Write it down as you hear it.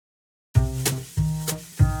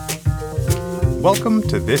Welcome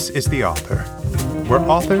to This is the Author, where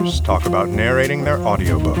authors talk about narrating their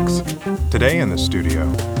audiobooks. Today in the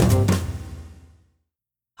studio.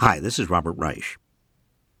 Hi, this is Robert Reich.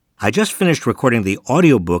 I just finished recording the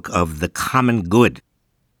audiobook of The Common Good.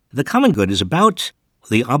 The Common Good is about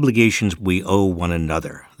the obligations we owe one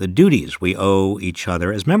another, the duties we owe each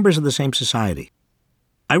other as members of the same society.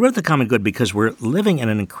 I wrote The Common Good because we're living in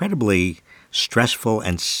an incredibly stressful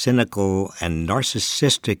and cynical and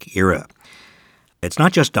narcissistic era. It's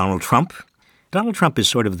not just Donald Trump. Donald Trump is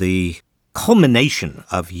sort of the culmination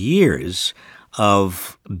of years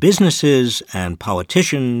of businesses and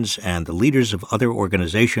politicians and the leaders of other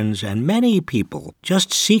organizations and many people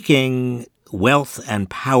just seeking wealth and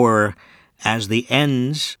power as the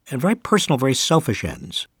ends, and very personal, very selfish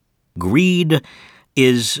ends. Greed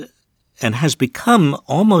is and has become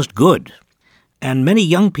almost good. And many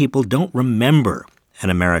young people don't remember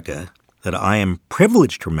an America that I am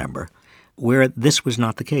privileged to remember where this was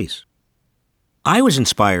not the case. I was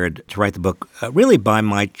inspired to write the book really by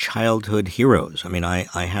my childhood heroes. I mean, I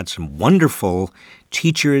had some wonderful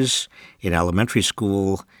teachers in elementary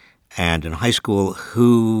school and in high school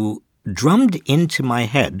who drummed into my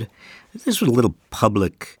head. This was a little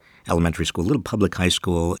public elementary school, a little public high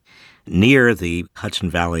school near the Hudson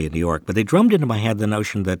Valley in New York, but they drummed into my head the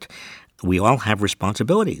notion that we all have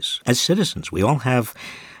responsibilities as citizens. We all have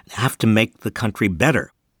to make the country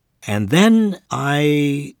better. And then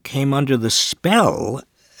I came under the spell,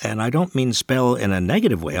 and I don't mean spell in a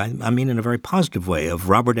negative way, I mean in a very positive way, of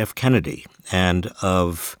Robert F. Kennedy and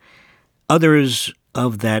of others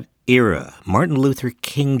of that era, Martin Luther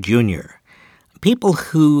King Jr., people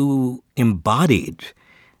who embodied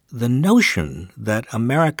the notion that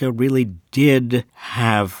America really did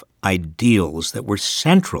have ideals that were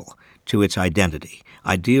central to its identity,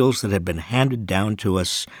 ideals that had been handed down to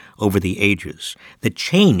us over the ages, that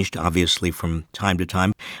changed, obviously, from time to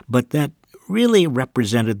time, but that really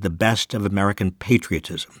represented the best of American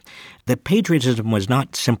patriotism. That patriotism was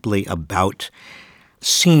not simply about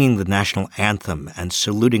singing the national anthem and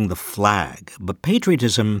saluting the flag, but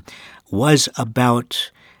patriotism was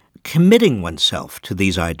about committing oneself to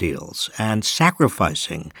these ideals and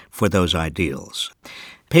sacrificing for those ideals.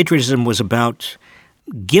 Patriotism was about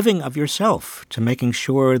giving of yourself to making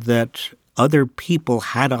sure that other people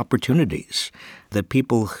had opportunities, that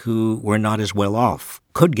people who were not as well off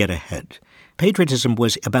could get ahead. Patriotism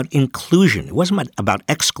was about inclusion. It wasn't about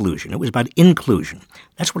exclusion. It was about inclusion.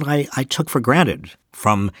 That's what I took for granted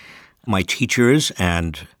from my teachers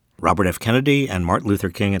and Robert F. Kennedy and Martin Luther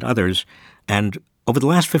King and others, and over the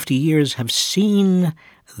last 50 years have seen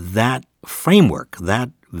that framework, that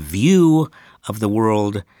view of the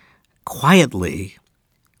world quietly,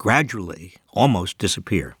 gradually, almost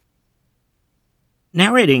disappear.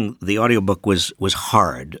 Narrating the audiobook was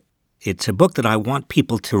hard. It's a book that I want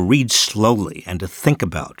people to read slowly and to think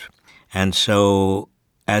about. And so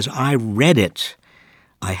as I read it,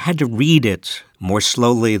 I had to read it more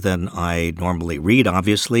slowly than I normally read,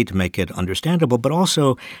 obviously, to make it understandable, but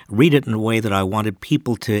also read it in a way that I wanted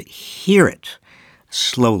people to hear it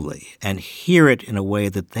slowly and hear it in a way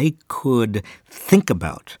that they could think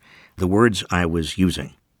about the words I was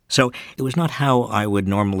using. So it was not how I would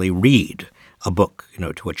normally read a book,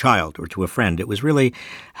 to a child or to a friend. It was really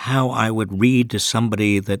how I would read to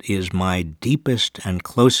somebody that is my deepest and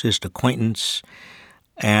closest acquaintance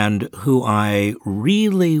and who I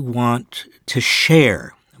really want to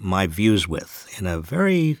share my views with in a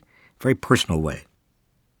very, very personal way.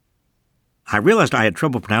 I realized I had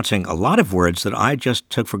trouble pronouncing a lot of words that I just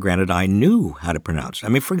took for granted I knew how to pronounce. I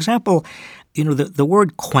mean, for example, the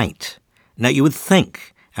word quaint. Now, you would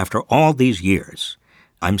think, after all these years,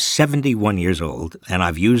 I'm 71 years old, and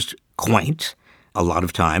I've used quaint a lot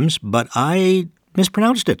of times, but I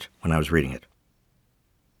mispronounced it when I was reading it.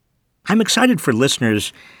 I'm excited for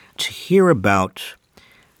listeners to hear about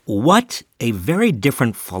what a very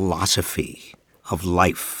different philosophy of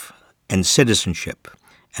life and citizenship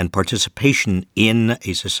and participation in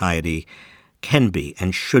a society can be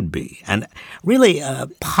and should be, and really a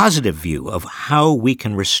positive view of how we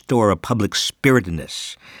can restore a public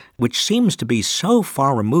spiritedness, which seems to be so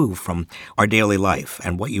far removed from our daily life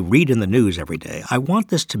and what you read in the news every day. I want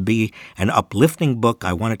this to be an uplifting book.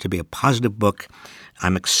 I want it to be a positive book.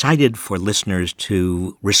 I'm excited for listeners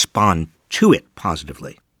to respond to it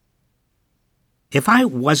positively. If I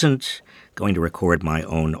wasn't going to record my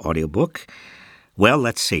own audiobook, well,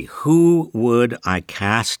 let's see. Who would I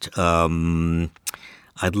cast? I'd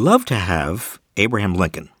love to have Abraham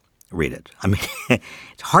Lincoln read it. I mean,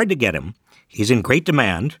 it's hard to get him. He's in great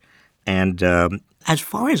demand. And as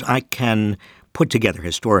far as I can put together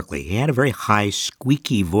historically, he had a very high,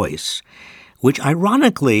 squeaky voice, which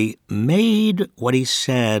ironically made what he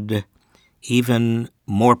said even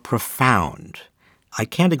more profound. I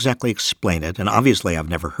can't exactly explain it, and obviously I've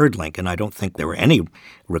never heard Lincoln. I don't think there were any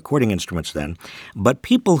recording instruments then. But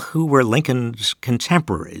people who were Lincoln's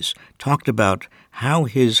contemporaries talked about how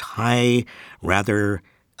his high, rather,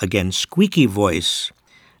 again, squeaky voice,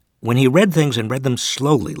 when he read things and read them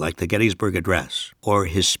slowly, like the Gettysburg Address or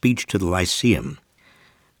his speech to the Lyceum,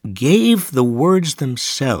 gave the words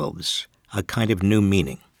themselves a kind of new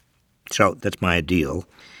meaning. So that's my ideal.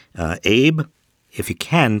 Abe, if you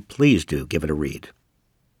can, please do give it a read.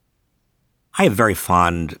 I have very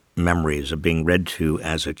fond memories of being read to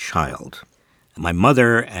as a child. My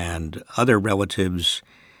mother and other relatives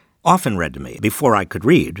often read to me before I could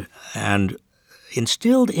read, and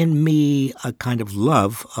instilled in me a kind of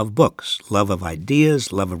love of books, love of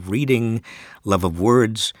ideas, love of reading, love of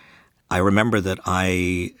words. I remember that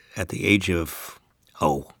I, at the age of,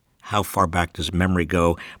 how far back does memory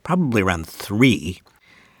go? Probably around 3,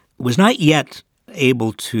 was not yet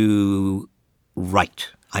able to write.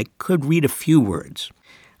 I could read a few words,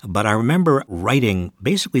 but I remember writing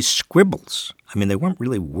basically scribbles. I mean, they weren't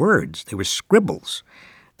really words, they were scribbles.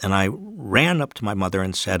 And I ran up to my mother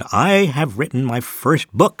and said, "I have written my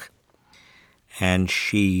first book." And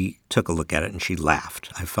she took a look at it and she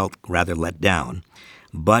laughed. I felt rather let down.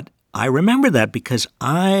 But I remember that because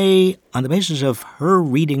I, on the basis of her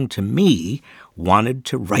reading to me, wanted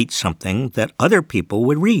to write something that other people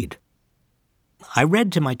would read. I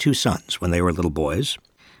read to my 2 sons when they were little boys.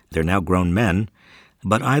 They're now grown men,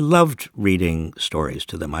 but I loved reading stories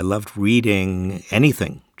to them. I loved reading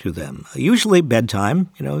anything to them, usually bedtime,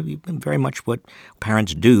 very much what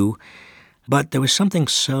parents do. But there was something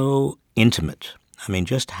so intimate. I mean,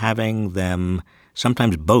 just having them,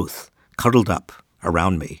 sometimes both, cuddled up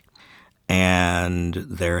around me, and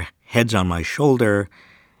their heads on my shoulder,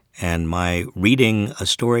 and my reading a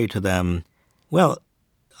story to them, well,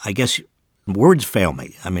 I guess words fail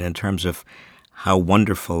me. I mean, in terms of how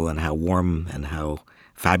wonderful and how warm and how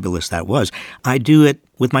fabulous that was. I do it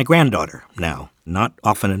with my granddaughter now, not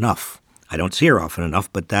often enough. I don't see her often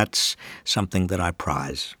enough, but that's something that I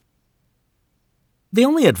prize. The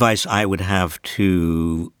only advice I would have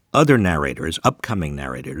to other narrators, upcoming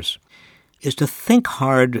narrators, is to think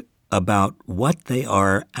hard about what they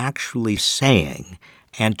are actually saying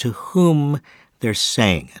and to whom they're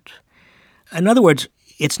saying it. In other words,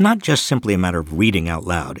 it's not just simply a matter of reading out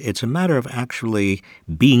loud. It's a matter of actually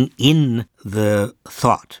being in the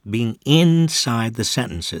thought, being inside the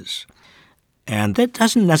sentences. And that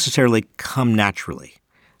doesn't necessarily come naturally.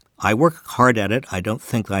 I work hard at it. I don't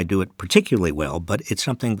think I do it particularly well, but it's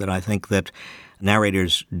something that I think that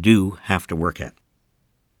narrators do have to work at.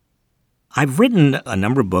 I've written a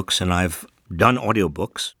number of books and I've done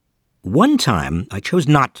audiobooks. One time, I chose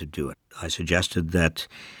not to do it. I suggested that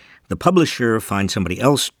the publisher find somebody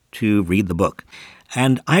else to read the book.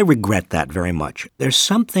 And I regret that very much. There's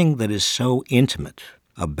something that is so intimate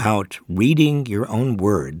about reading your own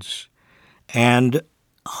words and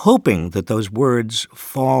hoping that those words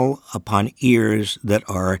fall upon ears that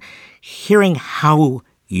are hearing how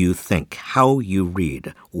you think, how you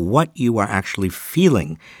read, what you are actually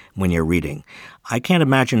feeling when you're reading. I can't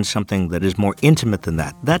imagine something that is more intimate than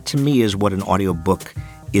that. That, to me, is what an audiobook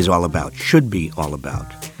is all about, should be all about.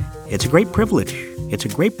 It's a great privilege. It's a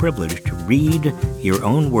great privilege to read your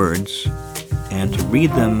own words and to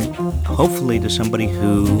read them, hopefully, to somebody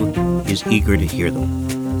who is eager to hear them.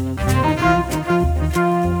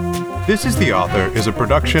 This is the Author is a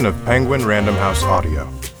production of Penguin Random House Audio.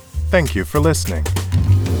 Thank you for listening.